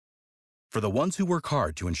For the ones who work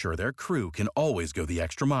hard to ensure their crew can always go the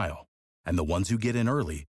extra mile, and the ones who get in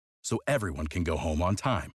early so everyone can go home on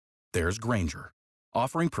time, there's Grainger,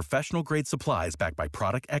 offering professional-grade supplies backed by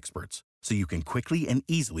product experts so you can quickly and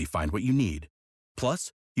easily find what you need.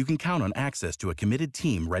 Plus, you can count on access to a committed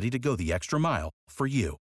team ready to go the extra mile for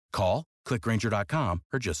you. Call, click Grainger.com,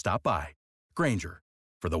 or just stop by. Grainger,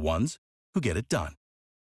 for the ones who get it done.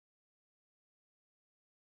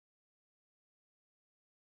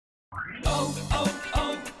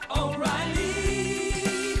 O'Reilly.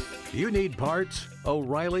 You need parts?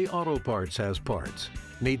 O'Reilly Auto Parts has parts.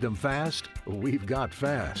 Need them fast? We've got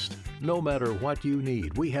fast. No matter what you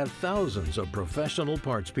need, we have thousands of professional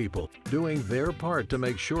parts people doing their part to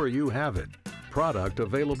make sure you have it. Product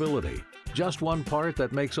availability. Just one part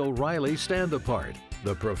that makes O'Reilly stand apart.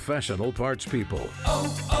 The professional parts people.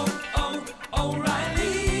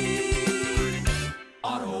 O'Reilly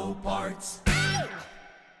Auto Parts.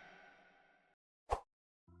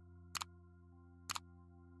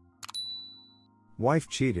 Wife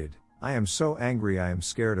cheated. I am so angry I am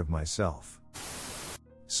scared of myself.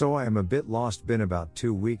 So I am a bit lost. Been about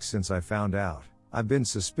 2 weeks since I found out. I've been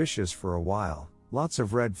suspicious for a while, lots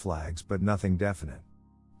of red flags but nothing definite.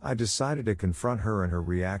 I decided to confront her and her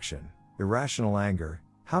reaction. Irrational anger.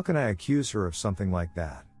 How can I accuse her of something like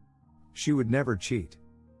that? She would never cheat.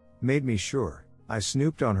 Made me sure. I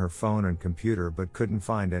snooped on her phone and computer but couldn't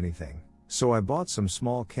find anything, so I bought some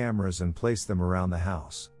small cameras and placed them around the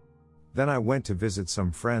house. Then I went to visit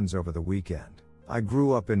some friends over the weekend. I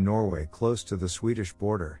grew up in Norway close to the Swedish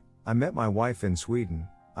border. I met my wife in Sweden.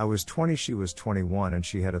 I was 20, she was 21, and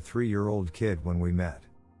she had a 3-year-old kid when we met.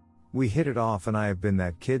 We hit it off and I have been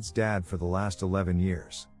that kid's dad for the last 11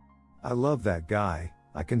 years. I love that guy,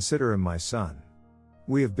 I consider him my son.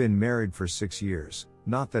 We have been married for 6 years,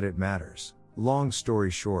 not that it matters. Long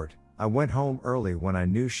story short, I went home early when I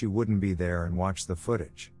knew she wouldn't be there and watched the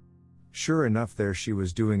footage. Sure enough, there she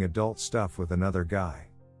was doing adult stuff with another guy.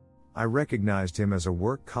 I recognized him as a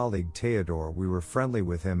work colleague, Theodore. We were friendly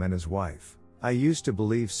with him and his wife. I used to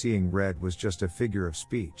believe seeing red was just a figure of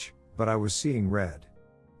speech, but I was seeing red.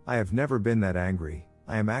 I have never been that angry.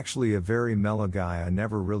 I am actually a very mellow guy. I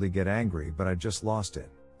never really get angry, but I just lost it.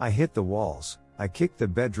 I hit the walls. I kicked the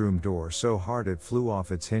bedroom door so hard it flew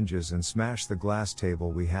off its hinges and smashed the glass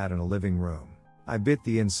table we had in a living room. I bit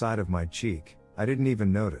the inside of my cheek. I didn't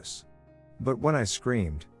even notice. But when I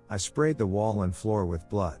screamed, I sprayed the wall and floor with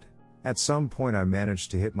blood. At some point I managed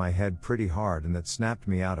to hit my head pretty hard and that snapped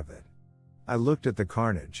me out of it. I looked at the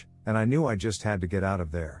carnage, and I knew I just had to get out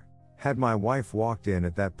of there. Had my wife walked in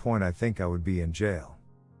at that point, I think I would be in jail.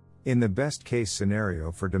 In the best case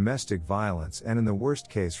scenario for domestic violence and in the worst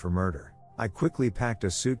case for murder. I quickly packed a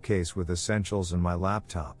suitcase with essentials and my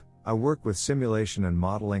laptop. I work with simulation and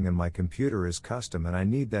modeling and my computer is custom and I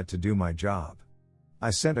need that to do my job. I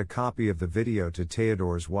sent a copy of the video to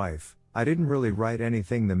Theodore's wife. I didn't really write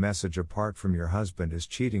anything. The message, apart from your husband is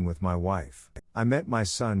cheating with my wife. I met my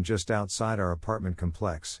son just outside our apartment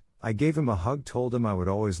complex. I gave him a hug, told him I would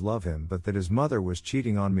always love him but that his mother was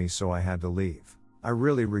cheating on me, so I had to leave. I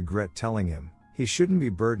really regret telling him. He shouldn't be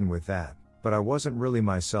burdened with that, but I wasn't really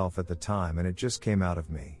myself at the time and it just came out of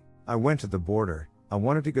me. I went to the border. I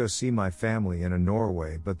wanted to go see my family in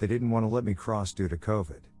Norway but they didn't want to let me cross due to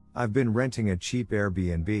COVID. I've been renting a cheap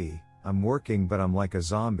Airbnb. I'm working but I'm like a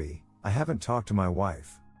zombie. I haven't talked to my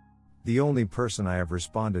wife. The only person I have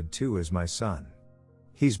responded to is my son.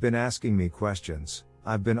 He's been asking me questions.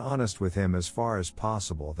 I've been honest with him as far as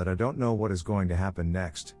possible that I don't know what is going to happen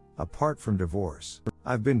next, apart from divorce.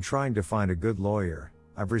 I've been trying to find a good lawyer.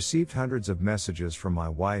 I've received hundreds of messages from my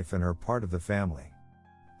wife and her part of the family.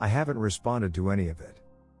 I haven't responded to any of it.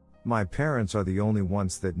 My parents are the only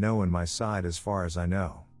ones that know in my side as far as I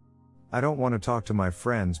know. I don't want to talk to my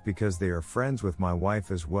friends because they are friends with my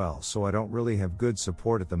wife as well, so I don't really have good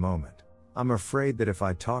support at the moment. I'm afraid that if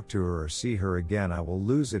I talk to her or see her again I will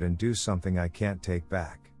lose it and do something I can't take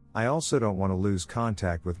back. I also don't want to lose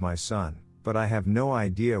contact with my son, but I have no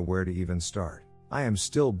idea where to even start. I am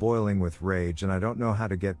still boiling with rage and I don't know how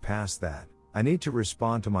to get past that. I need to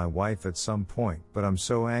respond to my wife at some point, but I'm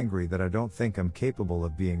so angry that I don't think I'm capable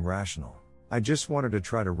of being rational. I just wanted to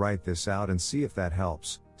try to write this out and see if that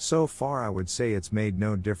helps. So far I would say it's made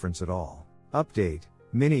no difference at all. Update,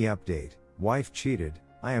 mini update, wife cheated.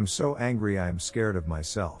 I am so angry I am scared of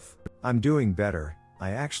myself. I'm doing better.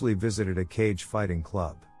 I actually visited a cage fighting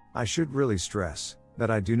club. I should really stress that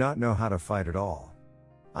I do not know how to fight at all.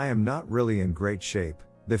 I am not really in great shape.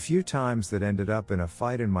 The few times that ended up in a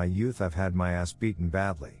fight in my youth I've had my ass beaten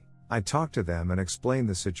badly. I talked to them and explained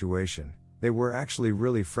the situation. They were actually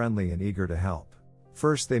really friendly and eager to help.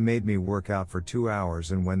 First they made me work out for 2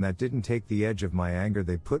 hours, and when that didn't take the edge of my anger,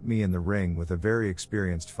 they put me in the ring with a very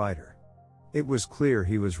experienced fighter. It was clear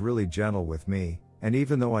he was really gentle with me, and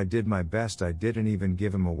even though I did my best, I didn't even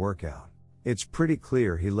give him a workout. It's pretty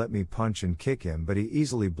clear he let me punch and kick him, but he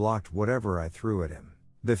easily blocked whatever I threw at him.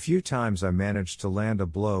 The few times I managed to land a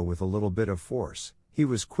blow with a little bit of force, he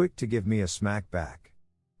was quick to give me a smack back.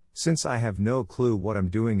 Since I have no clue what I'm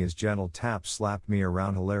doing, his gentle tap slapped me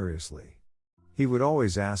around hilariously. He would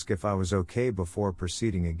always ask if I was okay before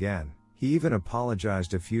proceeding again. He even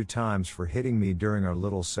apologized a few times for hitting me during our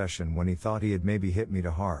little session when he thought he had maybe hit me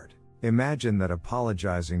too hard. Imagine that,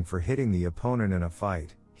 apologizing for hitting the opponent in a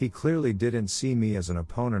fight. He clearly didn't see me as an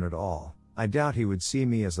opponent at all. I doubt he would see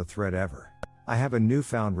me as a threat ever. I have a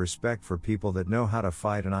newfound respect for people that know how to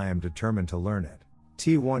fight, and I am determined to learn it.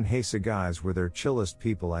 T1 Hesa guys were their chillest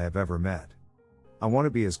people I have ever met. I want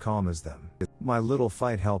to be as calm as them. My little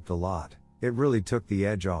fight helped a lot. It really took the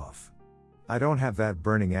edge off. I don't have that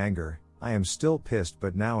burning anger. I am still pissed,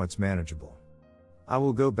 but now it's manageable. I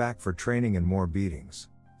will go back for training and more beatings.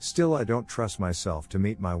 Still, I don't trust myself to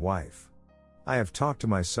meet my wife. I have talked to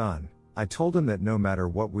my son. I told him that no matter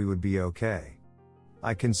what, we would be okay.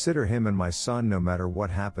 I consider him and my son no matter what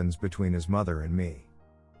happens between his mother and me.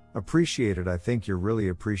 Appreciated. I think you're really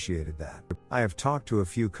appreciated that. I have talked to a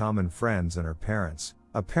few common friends and her parents.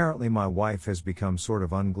 Apparently my wife has become sort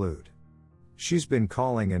of unglued. She's been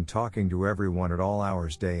calling and talking to everyone at all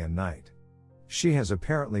hours, day and night. She has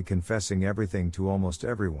apparently confessing everything to almost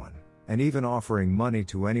everyone, and even offering money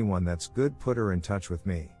to anyone that's good. Put her in touch with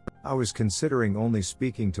me. I was considering only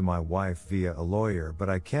speaking to my wife via a lawyer, but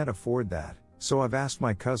I can't afford that, so I've asked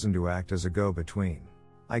my cousin to act as a go-between.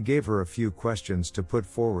 I gave her a few questions to put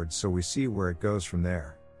forward, so we see where it goes from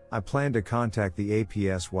there. I plan to contact the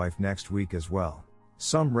APS wife next week as well.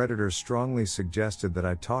 Some Redditors strongly suggested that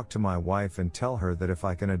I talk to my wife and tell her that if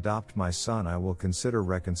I can adopt my son, I will consider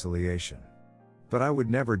reconciliation. But I would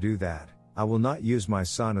never do that. I will not use my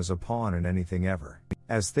son as a pawn in anything ever.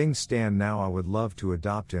 As things stand now, I would love to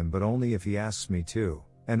adopt him, but only if he asks me to,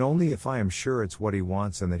 and only if I am sure it's what he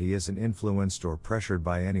wants and that he isn't influenced or pressured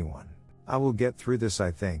by anyone. I will get through this, I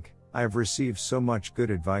think. I have received so much good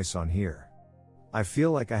advice on here. I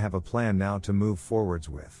feel like I have a plan now to move forwards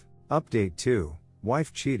with. Update 2.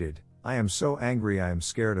 Wife cheated. I am so angry I am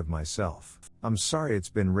scared of myself. I'm sorry it's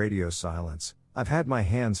been radio silence. I've had my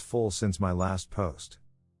hands full since my last post.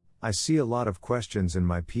 I see a lot of questions in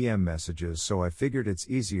my PM messages, so I figured it's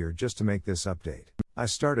easier just to make this update. I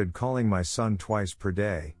started calling my son twice per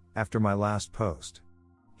day, after my last post.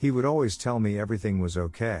 He would always tell me everything was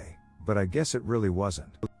okay, but I guess it really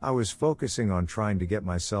wasn't. I was focusing on trying to get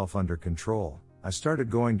myself under control. I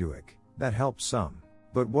started going to IC. That helped some.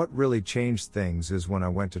 But what really changed things is when I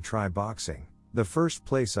went to try boxing. The first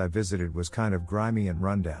place I visited was kind of grimy and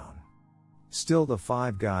rundown. Still, the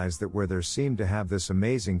 5 guys that were there seemed to have this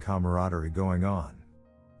amazing camaraderie going on.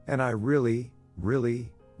 And I really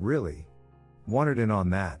wanted in on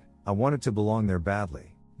that. I wanted to belong there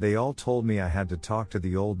badly. They all told me I had to talk to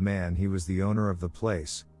the old man. He was the owner of the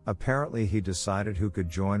place. Apparently he decided who could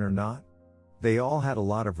join or not. They all had a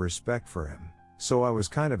lot of respect for him, so I was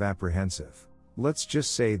kind of apprehensive. Let's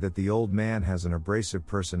just say that the old man has an abrasive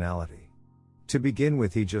personality. To begin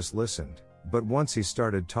with, he just listened, but once he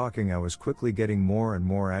started talking, I was quickly getting more and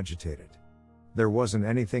more agitated. There wasn't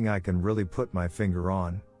anything I can really put my finger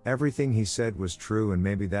on. Everything he said was true, and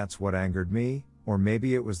maybe that's what angered me, or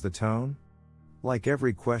maybe it was the tone. Like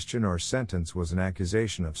every question or sentence was an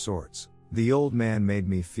accusation of sorts. The old man made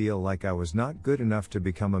me feel like I was not good enough to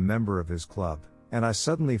become a member of his club, and I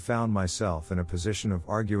suddenly found myself in a position of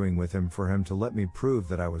arguing with him for him to let me prove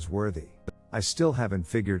that I was worthy. I still haven't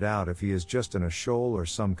figured out if he is just in a shoal or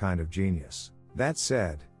some kind of genius. That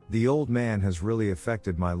said, the old man has really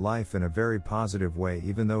affected my life in a very positive way,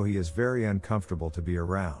 even though he is very uncomfortable to be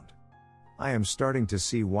around. I am starting to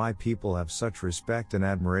see why people have such respect and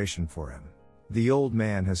admiration for him. The old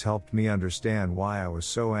man has helped me understand why I was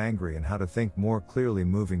so angry and how to think more clearly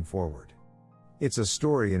moving forward. It's a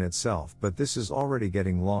story in itself, but this is already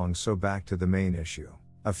getting long, so back to the main issue.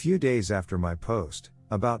 A few days after my post,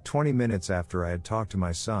 about 20 minutes after I had talked to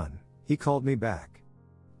my son, he called me back.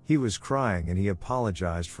 He was crying and he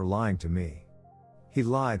apologized for lying to me. He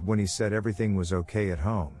lied when he said everything was okay at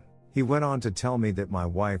home. He went on to tell me that my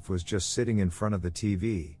wife was just sitting in front of the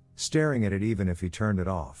TV, staring at it even if he turned it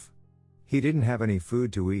off. He didn't have any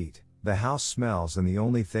food to eat. The house smells, and the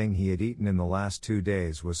only thing he had eaten in the last 2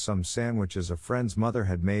 days was some sandwiches a friend's mother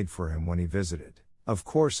had made for him when he visited. Of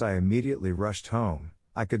course, I immediately rushed home.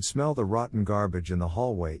 I could smell the rotten garbage in the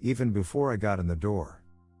hallway even before I got in the door.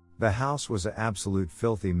 The house was an absolute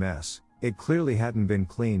filthy mess. It clearly hadn't been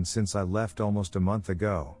cleaned since I left almost a month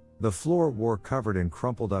ago. The floor wore covered in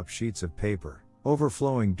crumpled up sheets of paper,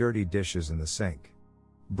 overflowing dirty dishes in the sink.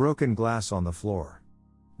 Broken glass on the floor.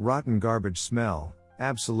 Rotten garbage smell,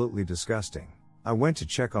 absolutely disgusting. I went to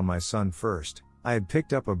check on my son first. I had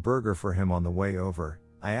picked up a burger for him on the way over.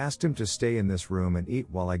 I asked him to stay in this room and eat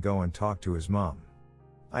while I go and talk to his mom.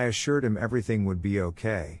 I assured him everything would be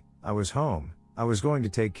okay. I was home. I was going to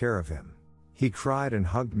take care of him. He cried and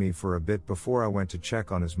hugged me for a bit before I went to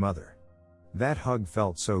check on his mother. That hug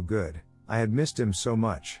felt so good. I had missed him so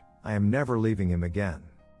much. I am never leaving him again.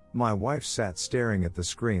 My wife sat staring at the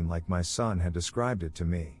screen like my son had described it to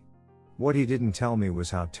me. What he didn't tell me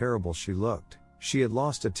was how terrible she looked. She had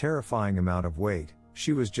lost a terrifying amount of weight.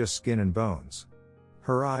 She was just skin and bones.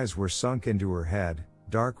 Her eyes were sunk into her head,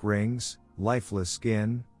 dark rings, lifeless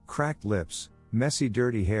skin, cracked lips, messy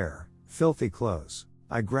dirty hair, filthy clothes.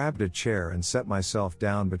 I grabbed a chair and set myself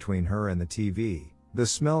down between her and the TV. The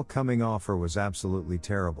smell coming off her was absolutely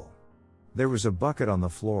terrible. There was a bucket on the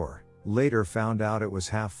floor. Later found out it was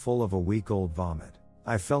half full of a week-old vomit.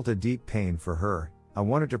 I felt a deep pain for her. I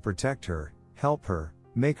wanted to protect her, help her,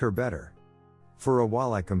 make her better. For a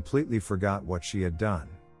while I completely forgot what she had done.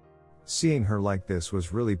 Seeing her like this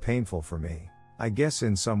was really painful for me. I guess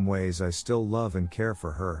in some ways I still love and care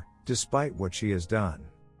for her, despite what she has done.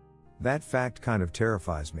 That fact kind of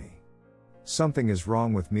terrifies me. Something is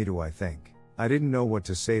wrong with me, I think. I didn't know what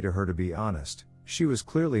to say to her, to be honest. She was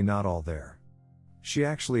clearly not all there. She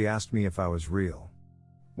actually asked me if I was real.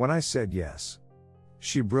 When I said yes,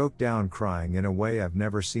 she broke down crying in a way I've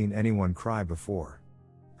never seen anyone cry before.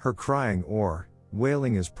 Her crying, or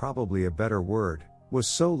wailing is probably a better word, was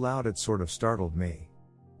so loud it sort of startled me.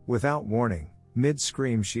 Without warning,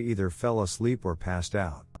 mid-scream she either fell asleep or passed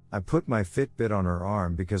out. I put my Fitbit on her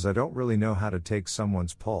arm because I don't really know how to take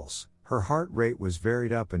someone's pulse. Her heart rate was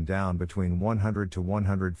varied up and down between 100 to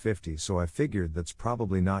 150, so I figured that's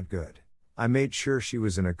probably not good. I made sure she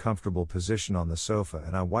was in a comfortable position on the sofa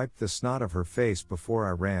and I wiped the snot of her face before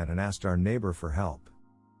I ran and asked our neighbor for help.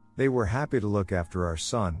 They were happy to look after our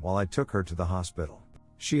son while I took her to the hospital.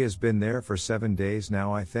 She has been there for 7 days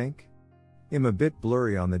now, I think. I'm a bit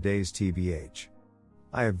blurry on the days, tbh.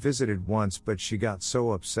 I have visited once, but she got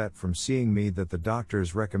so upset from seeing me that the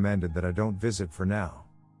doctors recommended that I don't visit for now.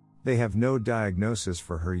 They have no diagnosis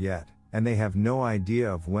for her yet, and they have no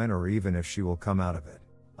idea of when or even if she will come out of it.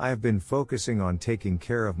 I have been focusing on taking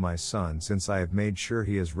care of my son since I have made sure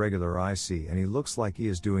he has regular IC, and he looks like he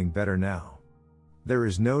is doing better now. There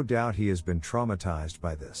is no doubt he has been traumatized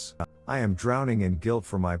by this. I am drowning in guilt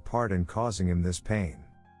for my part in causing him this pain.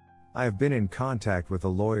 I have been in contact with a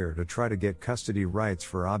lawyer to try to get custody rights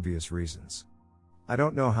for obvious reasons. I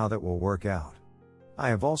don't know how that will work out. I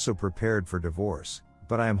have also prepared for divorce,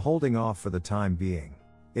 but I am holding off for the time being.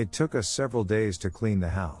 It took us several days to clean the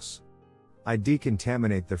house. I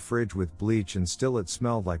decontaminate the fridge with bleach and still it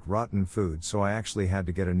smelled like rotten food, so I actually had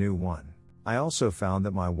to get a new one. I also found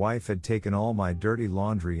that my wife had taken all my dirty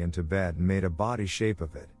laundry into bed and made a body shape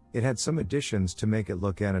of it. It had some additions to make it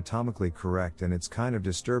look anatomically correct, and it's kind of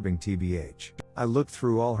disturbing, tbh. I looked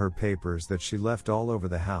through all her papers that she left all over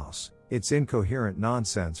the house. It's incoherent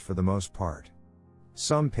nonsense for the most part.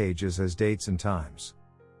 Some pages has dates and times.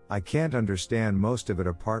 I can't understand most of it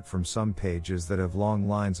apart from some pages that have long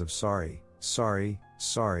lines of sorry, sorry,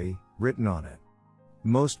 sorry, written on it.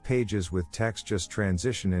 Most pages with text just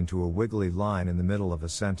transition into a wiggly line in the middle of a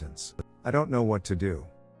sentence. I don't know what to do.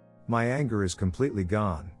 My anger is completely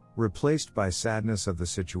gone, replaced by sadness of the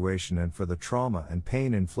situation and for the trauma and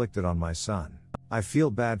pain inflicted on my son. I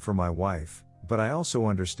feel bad for my wife, but I also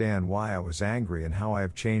understand why I was angry and how I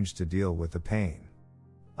have changed to deal with the pain.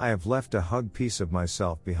 I have left a hug piece of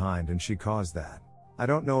myself behind and she caused that. I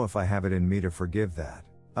don't know if I have it in me to forgive that.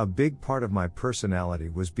 A big part of my personality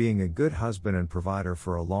was being a good husband and provider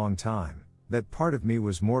for a long time. That part of me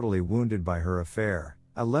was mortally wounded by her affair.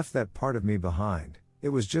 I left that part of me behind. It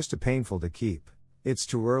was just painful to keep. It's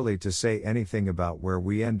too early to say anything about where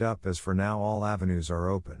we end up, as for now all avenues are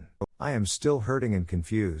open. I am still hurting and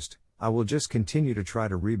confused. I will just continue to try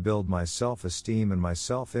to rebuild my self-esteem and my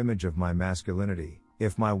self-image of my masculinity.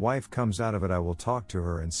 If my wife comes out of it, I will talk to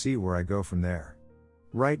her and see where I go from there.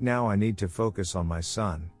 Right now I need to focus on my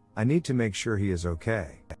son. I need to make sure he is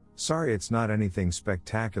okay. Sorry it's not anything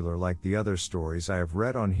spectacular like the other stories I have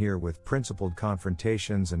read on here with principled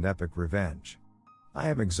confrontations and epic revenge. I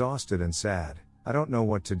am exhausted and sad. I don't know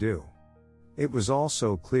what to do. It was all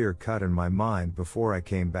so clear-cut in my mind before I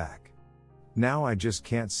came back. Now I just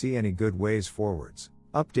can't see any good ways forwards.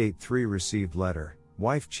 Update 3 received letter.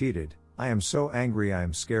 Wife cheated. I am so angry I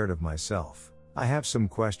am scared of myself. I have some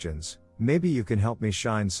questions. Maybe you can help me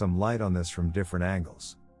shine some light on this from different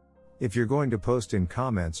angles. If you're going to post in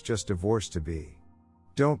comments just divorce to be,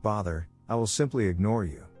 don't bother, I will simply ignore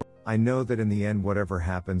you. I know that in the end whatever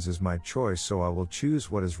happens is my choice, so I will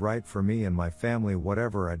choose what is right for me and my family,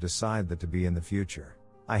 whatever I decide that to be in the future.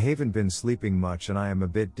 I haven't been sleeping much and I am a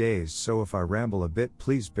bit dazed, so if I ramble a bit,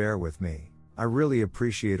 please bear with me. I really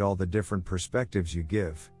appreciate all the different perspectives you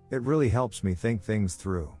give, it really helps me think things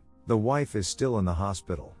through. The wife is still in the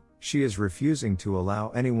hospital. She is refusing to allow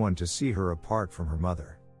anyone to see her apart from her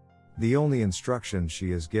mother. The only instructions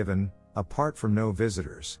she is given, apart from no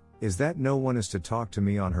visitors, is that no one is to talk to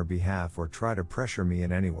me on her behalf or try to pressure me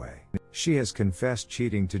in any way. She has confessed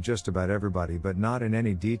cheating to just about everybody, but not in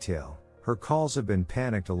any detail. Her calls have been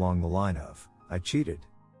panicked along the line of, "I cheated.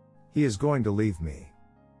 He is going to leave me.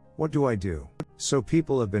 What do I do?" So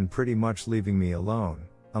people have been pretty much leaving me alone,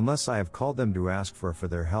 unless I have called them to ask for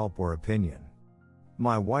their help or opinion.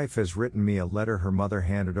 My wife has written me a letter her mother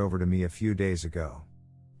handed over to me a few days ago.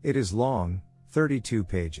 It is long, 32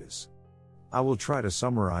 pages. I will try to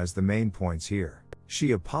summarize the main points here.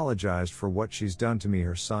 She apologized for what she's done to me,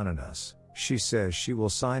 her son, and us. She says she will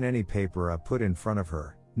sign any paper I put in front of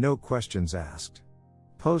her, no questions asked.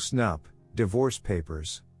 Post-nup, divorce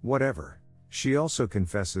papers, whatever. She also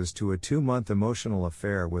confesses to a 2-month emotional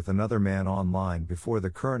affair with another man online before the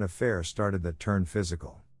current affair started that turned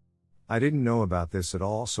physical. I didn't know about this at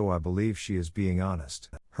all, so I believe she is being honest.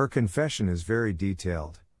 Her confession is very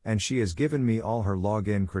detailed, and she has given me all her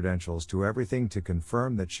login credentials to everything to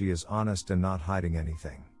confirm that she is honest and not hiding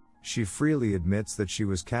anything. She freely admits that she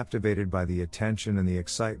was captivated by the attention and the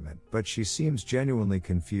excitement, but she seems genuinely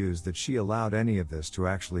confused that she allowed any of this to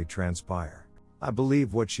actually transpire. I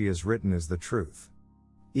believe what she has written is the truth.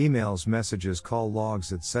 Emails, messages, call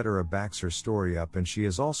logs, etc. backs her story up, and she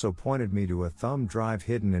has also pointed me to a thumb drive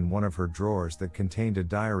hidden in one of her drawers that contained a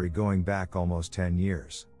diary going back almost 10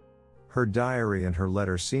 years. Her diary and her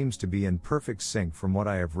letter seems to be in perfect sync from what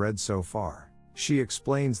I have read so far. She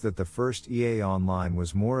explains that the first EA Online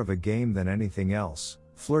was more of a game than anything else,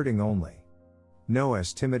 flirting only. No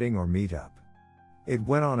estimating or meetup. It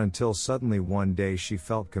went on until suddenly one day she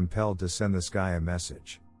felt compelled to send this guy a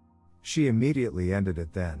message. She immediately ended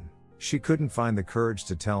it then. She couldn't find the courage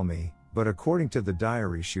to tell me, but according to the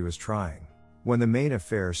diary she was trying. When the main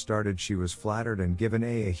affair started, she was flattered and given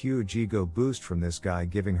a huge ego boost from this guy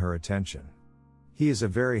giving her attention. He is a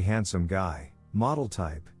very handsome guy, model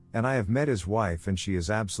type, and I have met his wife and she is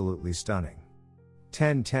absolutely stunning.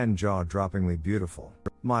 10/10 jaw-droppingly beautiful.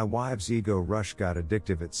 My wife's ego rush got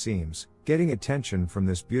addictive, it seems. Getting attention from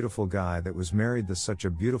this beautiful guy that was married to such a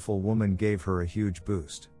beautiful woman gave her a huge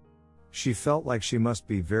boost. She felt like she must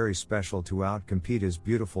be very special to outcompete his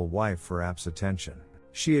beautiful wife for App's attention.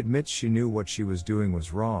 She admits she knew what she was doing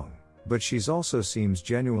was wrong, but she's also seems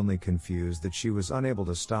genuinely confused that she was unable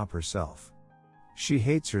to stop herself. She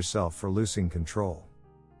hates herself for losing control.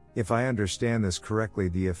 If I understand this correctly,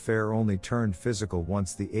 the affair only turned physical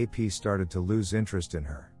once the AP started to lose interest in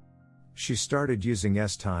her. She started using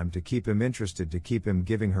S-time to keep him interested, to keep him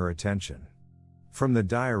giving her attention. From the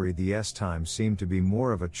diary, the S-time seemed to be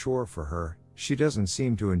more of a chore for her. She doesn't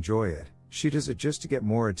seem to enjoy it. She does it just to get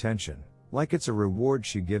more attention, like it's a reward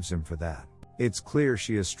she gives him for that. It's clear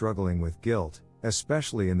she is struggling with guilt,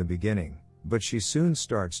 especially in the beginning, but she soon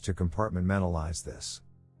starts to compartmentalize this.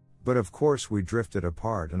 But of course we drifted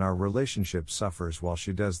apart and our relationship suffers while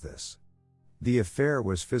she does this. The affair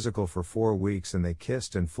was physical for 4 weeks and they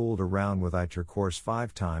kissed and fooled around with intercourse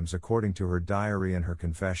 5 times according to her diary and her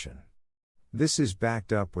confession. This is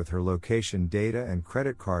backed up with her location data and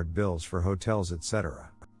credit card bills for hotels,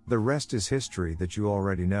 etc. The rest is history that you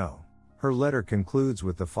already know. Her letter concludes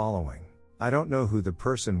with the following: I don't know who the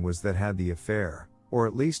person was that had the affair, or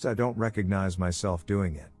at least I don't recognize myself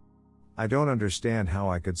doing it. I don't understand how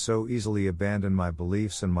I could so easily abandon my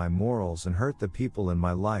beliefs and my morals and hurt the people in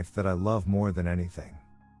my life that I love more than anything.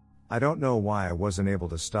 I don't know why I wasn't able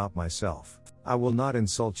to stop myself. I will not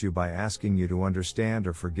insult you by asking you to understand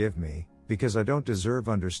or forgive me, because I don't deserve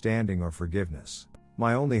understanding or forgiveness.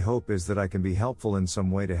 My only hope is that I can be helpful in some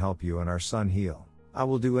way to help you and our son heal. I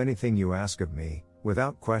will do anything you ask of me,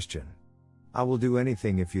 without question. I will do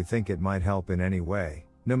anything if you think it might help in any way,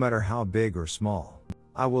 no matter how big or small.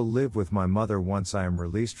 I will live with my mother once I am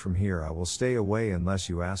released from here. I will stay away unless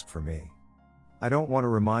you ask for me. I don't want to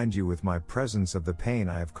remind you with my presence of the pain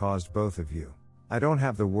I have caused both of you. I don't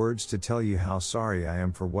have the words to tell you how sorry I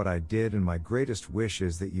am for what I did, and my greatest wish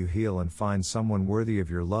is that you heal and find someone worthy of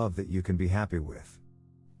your love that you can be happy with.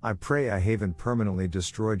 I pray I haven't permanently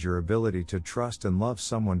destroyed your ability to trust and love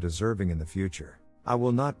someone deserving in the future. I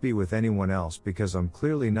will not be with anyone else because I'm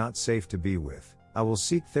clearly not safe to be with. I will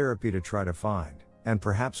seek therapy to try to find, and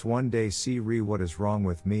perhaps one day see what is wrong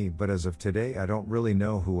with me, but as of today I don't really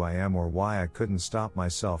know who I am or why I couldn't stop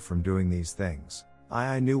myself from doing these things.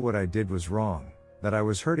 I knew what I did was wrong, that I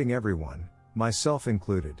was hurting everyone, myself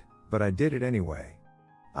included, but I did it anyway.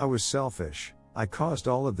 I was selfish. I caused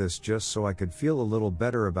all of this just so I could feel a little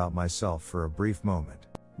better about myself for a brief moment.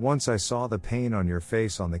 Once I saw the pain on your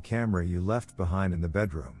face on the camera you left behind in the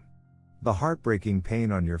bedroom. The heartbreaking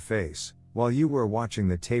pain on your face, while you were watching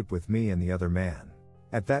the tape with me and the other man.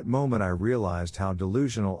 At that moment I realized how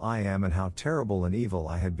delusional I am and how terrible and evil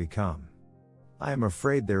I had become. I am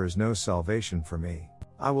afraid there is no salvation for me.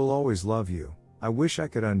 I will always love you. I wish I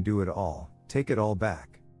could undo it all, take it all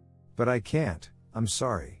back. But I can't. I'm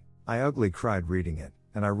sorry. I ugly cried reading it,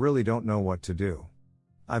 and I really don't know what to do.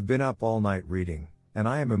 I've been up all night reading, and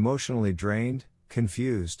I am emotionally drained,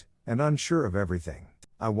 confused, and unsure of everything.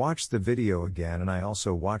 I watched the video again and I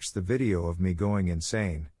also watched the video of me going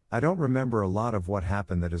insane. I don't remember a lot of what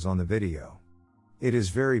happened that is on the video. It is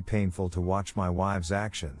very painful to watch my wife's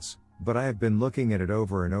actions, but I have been looking at it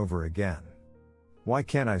over and over again. Why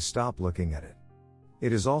can't I stop looking at it?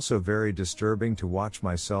 It is also very disturbing to watch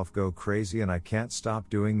myself go crazy and I can't stop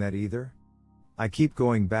doing that either. I keep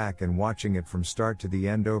going back and watching it from start to the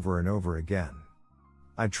end over and over again.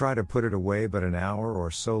 I try to put it away, but an hour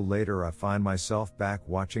or so later I find myself back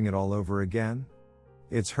watching it all over again.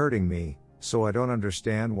 It's hurting me, so I don't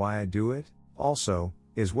understand why I do it. Also,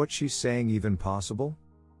 is what she's saying even possible?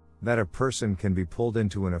 That a person can be pulled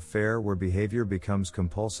into an affair where behavior becomes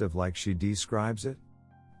compulsive like she describes it?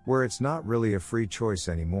 Where it's not really a free choice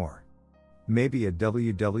anymore. Maybe a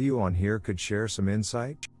WW on here could share some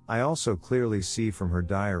insight? I also clearly see from her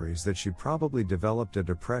diaries that she probably developed a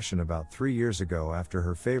depression about 3 years ago after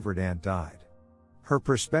her favorite aunt died. Her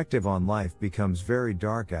perspective on life becomes very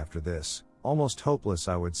dark after this, almost hopeless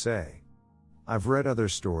I would say. I've read other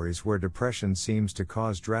stories where depression seems to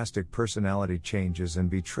cause drastic personality changes and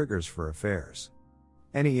be triggers for affairs.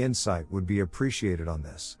 Any insight would be appreciated on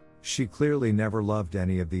this. She clearly never loved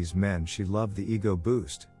any of these men. She loved the ego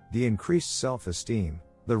boost, the increased self-esteem,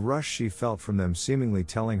 the rush she felt from them seemingly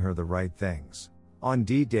telling her the right things. On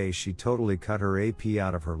D-Day she totally cut her AP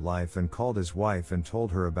out of her life and called his wife and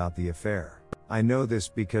told her about the affair. I know this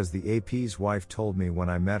because the AP's wife told me when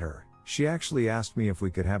I met her. She actually asked me if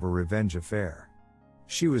we could have a revenge affair.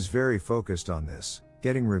 She was very focused on this,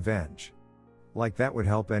 getting revenge. Like that would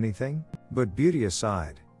help anything? But beauty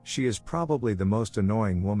aside, she is probably the most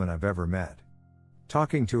annoying woman I've ever met.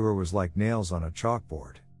 Talking to her was like nails on a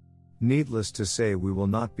chalkboard. Needless to say, we will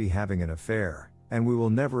not be having an affair, and we will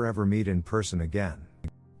never ever meet in person again.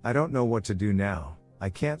 I don't know what to do now. I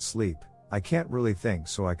can't sleep, I can't really think,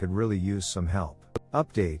 so I could really use some help.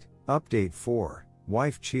 Update 4,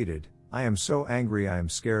 wife cheated. I am so angry, I am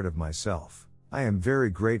scared of myself. I am very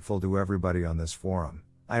grateful to everybody on this forum.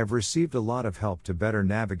 I have received a lot of help to better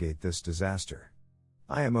navigate this disaster.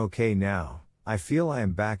 I am okay now. I feel I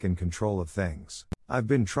am back in control of things. I've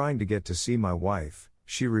been trying to get to see my wife.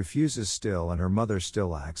 She refuses still, and her mother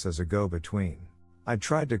still acts as a go-between. I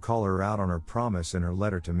tried to call her out on her promise in her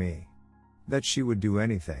letter to me. That she would do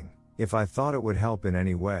anything, if I thought it would help in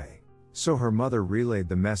any way. So her mother relayed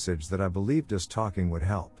the message that I believed us talking would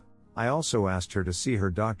help. I also asked her to see her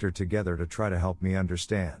doctor together to try to help me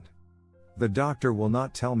understand. The doctor will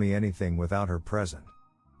not tell me anything without her present.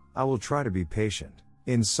 I will try to be patient.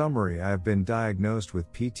 In summary, I have been diagnosed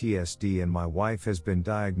with PTSD and my wife has been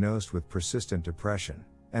diagnosed with persistent depression,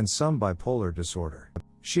 and some bipolar disorder.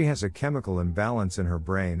 She has a chemical imbalance in her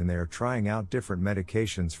brain and they are trying out different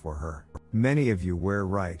medications for her. Many of you were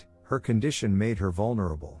right, her condition made her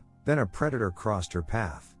vulnerable, then a predator crossed her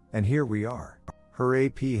path, and here we are. Her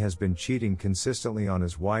AP has been cheating consistently on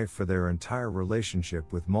his wife for their entire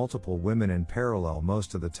relationship with multiple women in parallel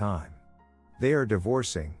most of the time. They are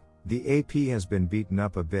divorcing. The AP has been beaten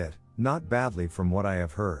up a bit, not badly from what I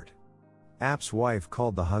have heard. AP's wife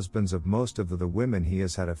called the husbands of most of the women he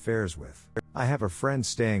has had affairs with. I have a friend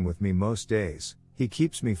staying with me most days, he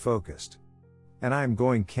keeps me focused. And I am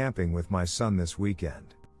going camping with my son this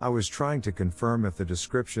weekend. I was trying to confirm if the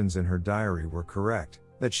descriptions in her diary were correct,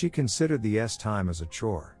 that she considered the time as a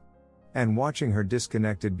chore. And watching her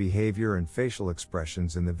disconnected behavior and facial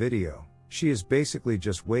expressions in the video, she is basically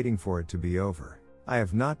just waiting for it to be over. I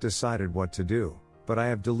have not decided what to do, but I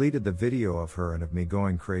have deleted the video of her and of me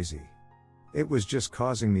going crazy. It was just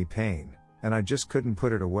causing me pain, and I just couldn't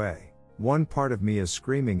put it away. One part of me is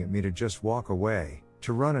screaming at me to just walk away,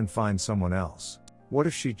 to run and find someone else. What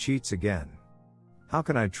if she cheats again? How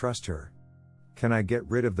can I trust her? Can I get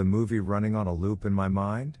rid of the movie running on a loop in my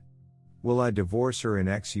mind? Will I divorce her in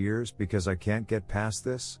X years because I can't get past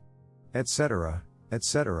this? etc.,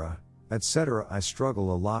 etc., etc. I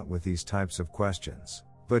struggle a lot with these types of questions.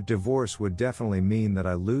 But divorce would definitely mean that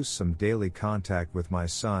I lose some daily contact with my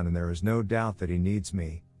son, and there is no doubt that he needs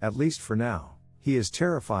me, at least for now. He is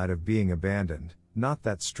terrified of being abandoned, not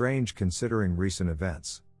that strange considering recent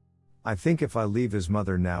events. I think if I leave his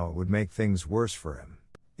mother now it would make things worse for him.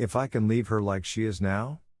 If I can leave her like she is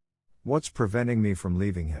now? What's preventing me from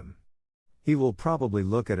leaving him? He will probably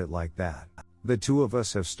look at it like that. The two of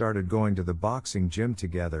us have started going to the boxing gym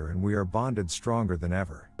together and we are bonded stronger than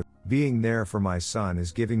ever. Being there for my son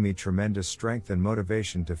is giving me tremendous strength and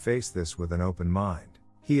motivation to face this with an open mind.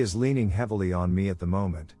 He is leaning heavily on me at the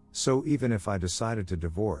moment, so even if I decided to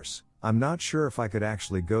divorce, I'm not sure if I could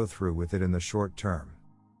actually go through with it in the short term.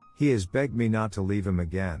 He has begged me not to leave him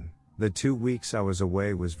again. The 2 weeks I was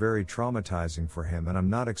away was very traumatizing for him and I'm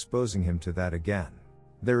not exposing him to that again.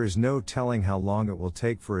 There is no telling how long it will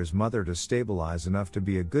take for his mother to stabilize enough to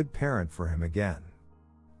be a good parent for him again.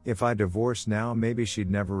 If I divorce now, maybe she'd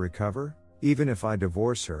never recover. Even if I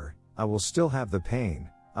divorce her, I will still have the pain,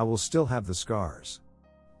 I will still have the scars.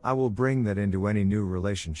 I will bring that into any new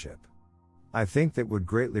relationship. I think that would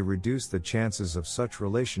greatly reduce the chances of such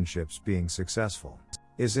relationships being successful.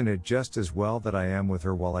 Isn't it just as well that I am with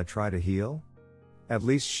her while I try to heal? At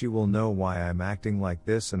least she will know why I am acting like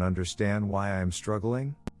this and understand why I am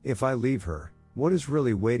struggling. If I leave her, what is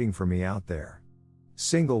really waiting for me out there?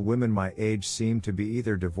 Single women my age seem to be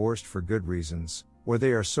either divorced for good reasons, or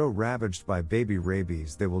they are so ravaged by baby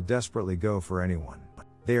rabies they will desperately go for anyone.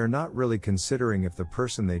 They are not really considering if the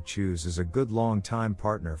person they choose is a good long-time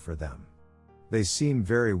partner for them. They seem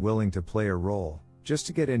very willing to play a role, just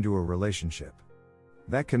to get into a relationship.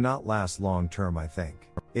 That cannot last long term, I think.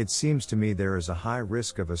 It seems to me there is a high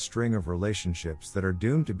risk of a string of relationships that are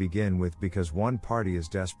doomed to begin with because one party is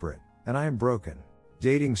desperate, and I am broken.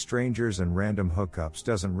 Dating strangers and random hookups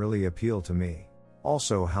doesn't really appeal to me.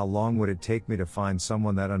 Also, how long would it take me to find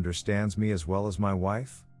someone that understands me as well as my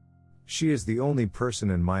wife? She is the only person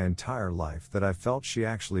in my entire life that I felt she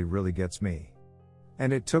actually really gets me.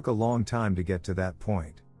 And it took a long time to get to that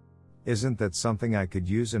point. Isn't that something I could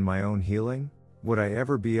use in my own healing? Would I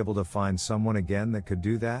ever be able to find someone again that could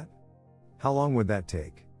do that? How long would that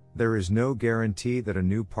take? There is no guarantee that a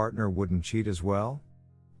new partner wouldn't cheat as well.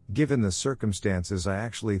 Given the circumstances, I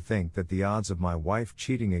actually think that the odds of my wife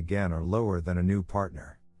cheating again are lower than a new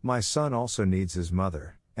partner. My son also needs his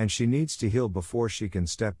mother, and she needs to heal before she can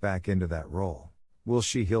step back into that role. Will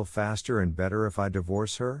she heal faster and better if I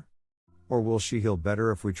divorce her? Or will she heal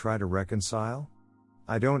better if we try to reconcile?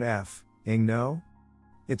 I don't know.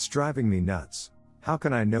 It's driving me nuts. How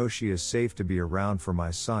can I know she is safe to be around for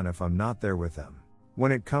my son if I'm not there with them?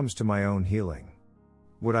 When it comes to my own healing,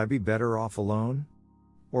 would I be better off alone?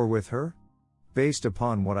 Or with her? Based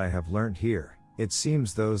upon what I have learned here, it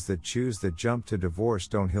seems those that choose that jump to divorce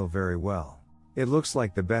don't heal very well. It looks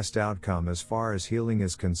like the best outcome as far as healing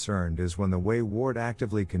is concerned is when the wayward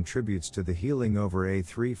actively contributes to the healing over a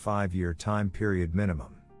 3-5 year time period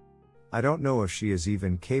minimum. I don't know if she is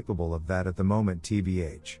even capable of that at the moment,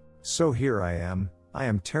 tbh. So here I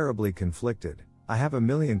am terribly conflicted. I have a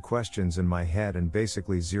million questions in my head and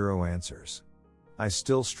basically zero answers. I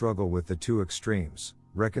still struggle with the two extremes,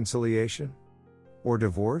 reconciliation or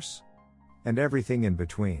divorce, and everything in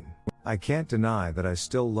between. I can't deny that I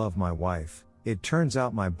still love my wife. It turns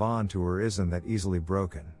out my bond to her isn't that easily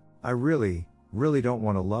broken. I really don't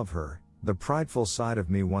want to love her. The prideful side of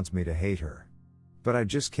me wants me to hate her. But I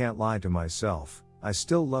just can't lie to myself. I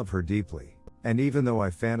still love her deeply. And even though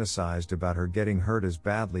I fantasized about her getting hurt as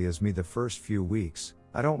badly as me the first few weeks,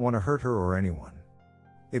 I don't want to hurt her or anyone.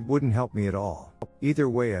 It wouldn't help me at all. Either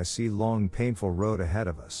way, I see long, painful road ahead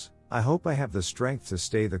of us. I hope I have the strength to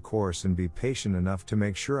stay the course and be patient enough to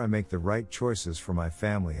make sure I make the right choices for my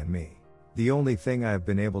family and me. The only thing I have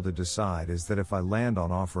been able to decide is that if I land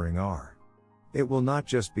on offering R, it will not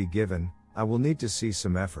just be given, I will need to see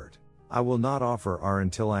some effort. I will not offer R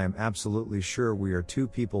until I am absolutely sure we are two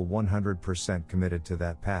people 100% committed to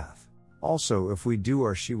that path. Also, if we do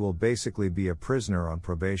R, she will basically be a prisoner on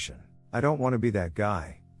probation. I don't want to be that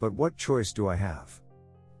guy, but what choice do I have?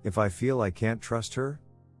 If I feel I can't trust her?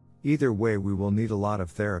 Either way, we will need a lot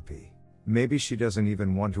of therapy. Maybe she doesn't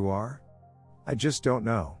even want to R? I just don't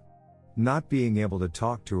know. Not being able to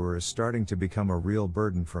talk to her is starting to become a real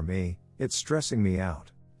burden for me. It's stressing me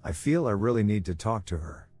out. I feel I really need to talk to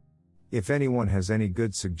her. If anyone has any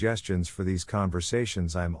good suggestions for these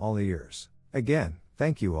conversations, I'm all ears. Again,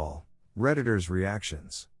 thank you all. Redditors'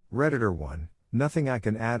 reactions. Redditor 1, nothing I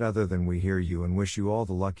can add other than we hear you and wish you all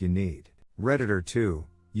the luck you need. Redditor 2,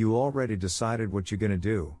 you already decided what you're gonna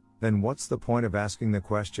do, then what's the point of asking the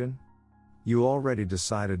question? You already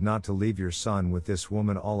decided not to leave your son with this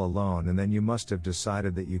woman all alone, and then you must have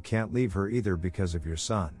decided that you can't leave her either because of your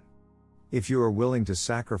son. If you are willing to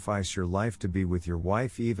sacrifice your life to be with your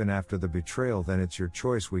wife even after the betrayal, then it's your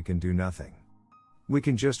choice. We can do nothing. We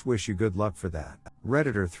can just wish you good luck for that.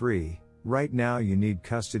 Redditor 3, right now you need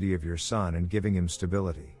custody of your son and giving him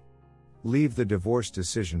stability. Leave the divorce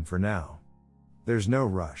decision for now. There's no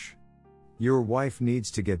rush. Your wife needs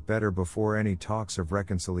to get better before any talks of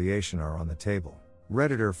reconciliation are on the table.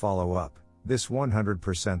 Redditor follow up, this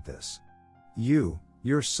 100% this. You,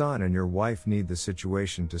 your son and your wife need the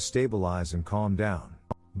situation to stabilize and calm down.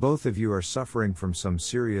 Both of you are suffering from some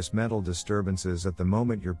serious mental disturbances at the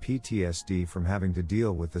moment, your PTSD from having to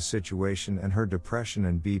deal with the situation and her depression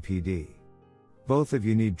and BPD. Both of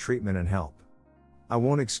you need treatment and help. I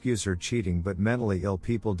won't excuse her cheating, but mentally ill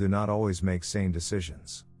people do not always make sane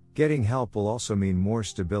decisions. Getting help will also mean more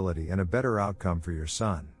stability and a better outcome for your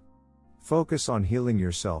son. Focus on healing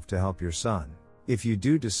yourself to help your son. If you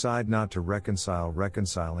do decide not to reconcile,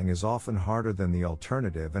 reconciling is often harder than the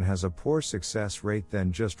alternative and has a poor success rate.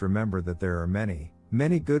 Then just remember that there are many,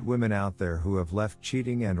 many good women out there who have left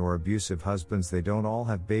cheating and or abusive husbands. They don't all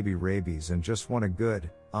have baby rabies and just want a good,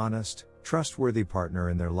 honest, trustworthy partner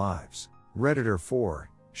in their lives. Redditor 4,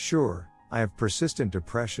 sure, I have persistent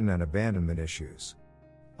depression and abandonment issues.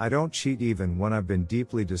 I don't cheat even when I've been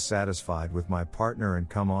deeply dissatisfied with my partner and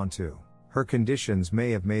come on to. Her conditions may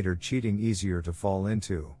have made her cheating easier to fall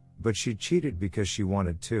into, but she cheated because she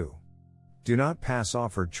wanted to. Do not pass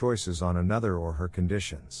off her choices on another or her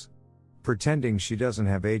conditions. Pretending she doesn't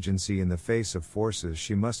have agency in the face of forces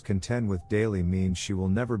she must contend with daily means she will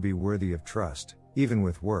never be worthy of trust, even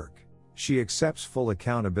with work. She accepts full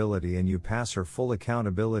accountability and you pass her full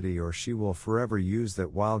accountability, or she will forever use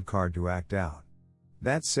that wild card to act out.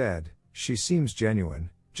 That said, she seems genuine.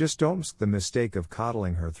 Just don't make the mistake of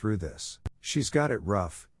coddling her through this. She's got it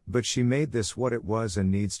rough, but she made this what it was and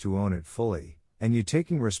needs to own it fully, and you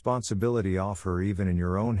taking responsibility off her even in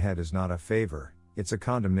your own head is not a favor, it's a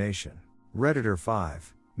condemnation. Redditor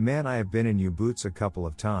 5, man, I have been in you boots a couple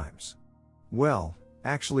of times. Well,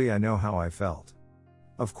 actually I know how I felt.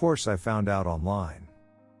 Of course I found out online.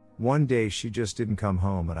 One day she just didn't come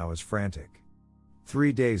home and I was frantic.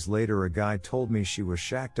 3 days later a guy told me she was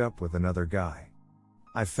shacked up with another guy.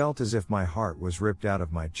 I felt as if my heart was ripped out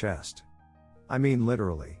of my chest. I mean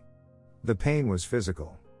literally. The pain was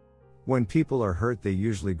physical. When people are hurt they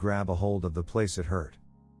usually grab a hold of the place it hurt.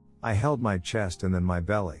 I held my chest and then my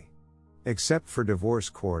belly. Except for divorce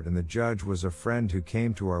court and the judge was a friend who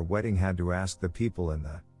came to our wedding, had to ask the people in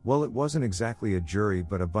the, well, it wasn't exactly a jury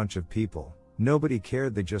but a bunch of people. Nobody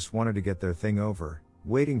cared, they just wanted to get their thing over,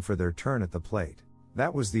 waiting for their turn at the plate.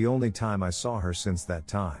 That was the only time I saw her since that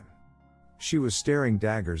time. She was staring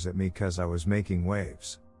daggers at me cause I was making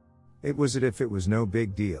waves. It was as if it was no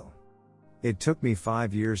big deal. It took me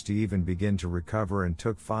 5 years to even begin to recover and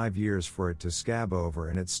took 5 years for it to scab over,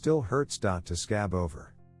 and it still hurts to scab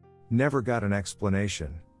over. Never got an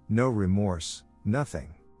explanation, no remorse,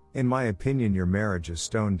 nothing. In my opinion your marriage is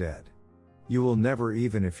stone dead. You will never,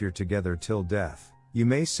 even if you're together till death. You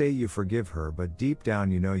may say you forgive her but deep down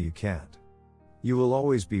you know you can't. You will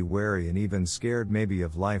always be wary and even scared maybe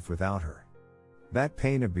of life without her. That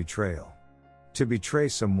pain of betrayal. To betray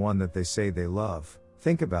someone that they say they love,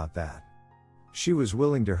 think about that. She was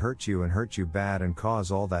willing to hurt you and hurt you bad and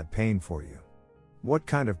cause all that pain for you. What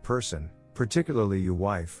kind of person, particularly your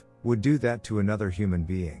wife, would do that to another human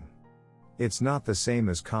being? It's not the same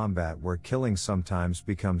as combat where killing sometimes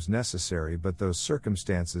becomes necessary, but those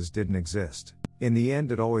circumstances didn't exist. In the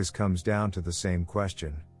end it always comes down to the same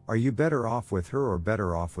question. Are you better off with her or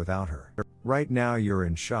better off without her? Right now you're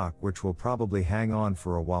in shock, which will probably hang on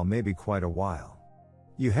for a while, maybe quite a while.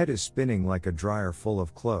 Your head is spinning like a dryer full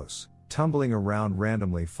of clothes, tumbling around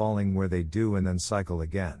randomly, falling where they do and then cycle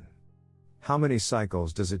again. How many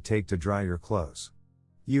cycles does it take to dry your clothes?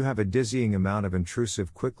 You have a dizzying amount of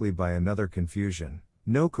intrusive quickly by another confusion,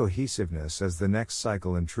 no cohesiveness as the next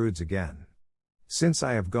cycle intrudes again. Since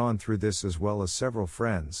I have gone through this as well as several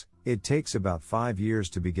friends, it takes about 5 years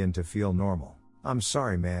to begin to feel normal. I'm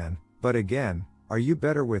sorry man, but again, are you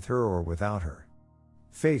better with her or without her?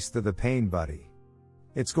 Face the pain, buddy.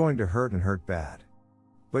 It's going to hurt and hurt bad.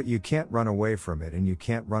 But you can't run away from it and you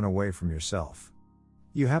can't run away from yourself.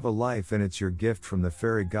 You have a life and it's your gift from the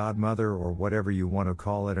fairy godmother or whatever you want to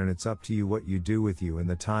call it, and it's up to you what you do with you in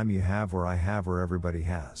the time you have or I have or everybody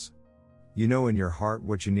has. You know in your heart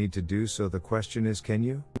what you need to do, so the question is, can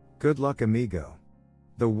you? Good luck, amigo.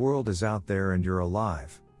 The world is out there and you're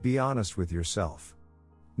alive, be honest with yourself.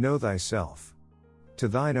 Know thyself. To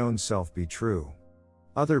thine own self be true.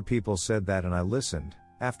 Other people said that and I listened,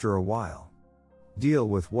 after a while. Deal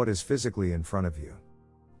with what is physically in front of you.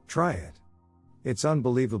 Try it. It's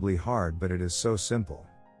unbelievably hard, but it is so simple.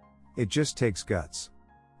 It just takes guts.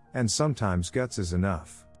 And sometimes guts is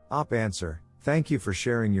enough. Op answer: thank you for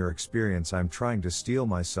sharing your experience. I'm trying to steel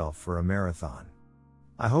myself for a marathon.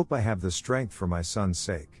 I hope I have the strength for my son's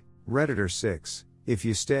sake. Redditor 6, if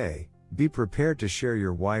you stay, be prepared to share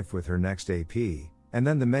your wife with her next AP, and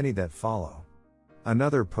then the many that follow.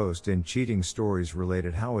 Another post in Cheating Stories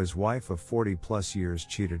related how his wife of 40 plus years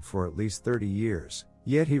cheated for at least 30 years,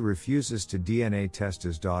 yet he refuses to DNA test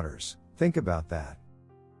his daughters. Think about that.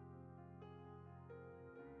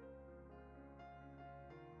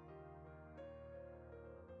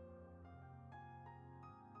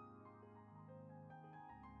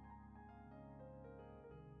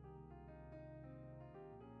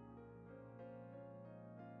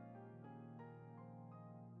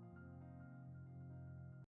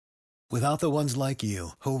 Without the ones like you,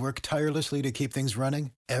 who work tirelessly to keep things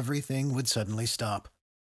running, everything would suddenly stop.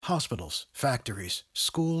 Hospitals, factories,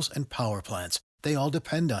 schools, and power plants, they all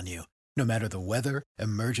depend on you. No matter the weather,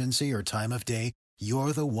 emergency, or time of day,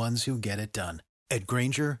 you're the ones who get it done. At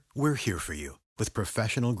Grainger, we're here for you with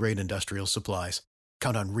professional-grade industrial supplies.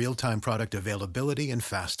 Count on real-time product availability and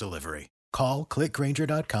fast delivery. Call, click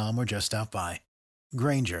Grainger.com, or just stop by.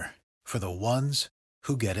 Grainger, for the ones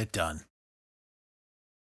who get it done.